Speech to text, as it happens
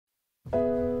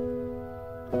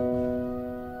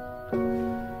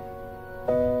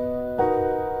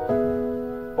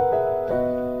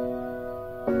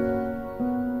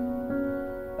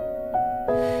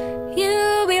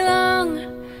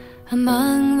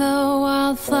the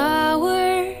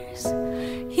wildflowers.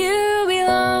 You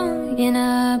belong in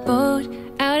a boat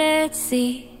out at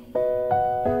sea.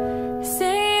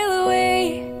 Sail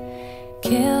away,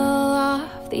 kill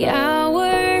off the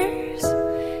hours.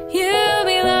 You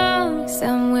belong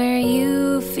somewhere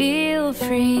you feel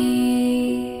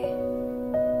free.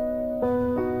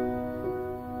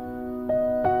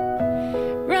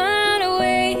 Run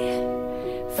away,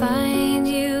 find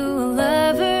you a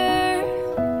lover.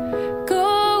 Go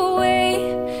away,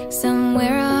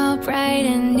 somewhere all bright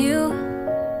and new.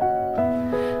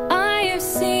 I have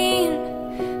seen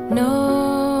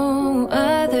no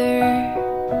other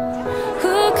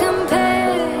who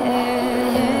compares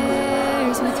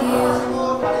with you.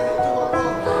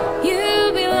 You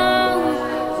belong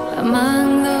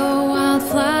among the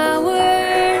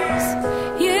wildflowers.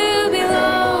 You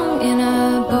belong in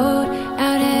a boat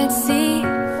out at sea.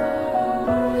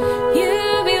 You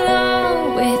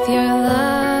belong with your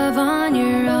love on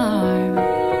your arm.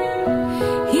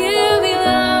 You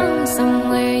belong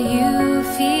somewhere you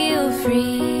feel free.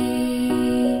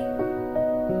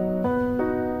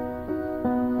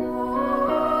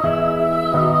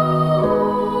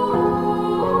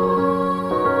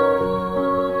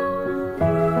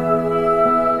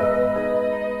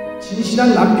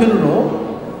 진실한 남편으로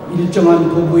일정한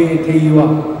부부의 대의와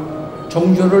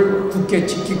정조를 굳게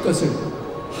지킬 것을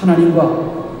하나님과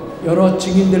여러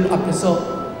증인들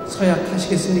앞에서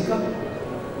서약하시겠습니까?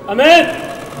 아멘!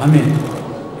 아멘.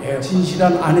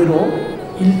 진실한 아내로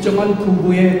일정한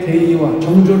부부의 대의와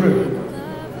정조를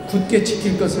굳게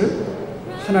지킬 것을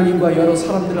하나님과 여러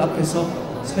사람들 앞에서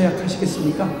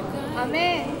서약하시겠습니까?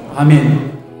 아멘.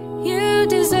 아멘. You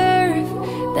deserve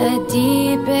the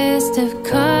deepest of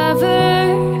covers.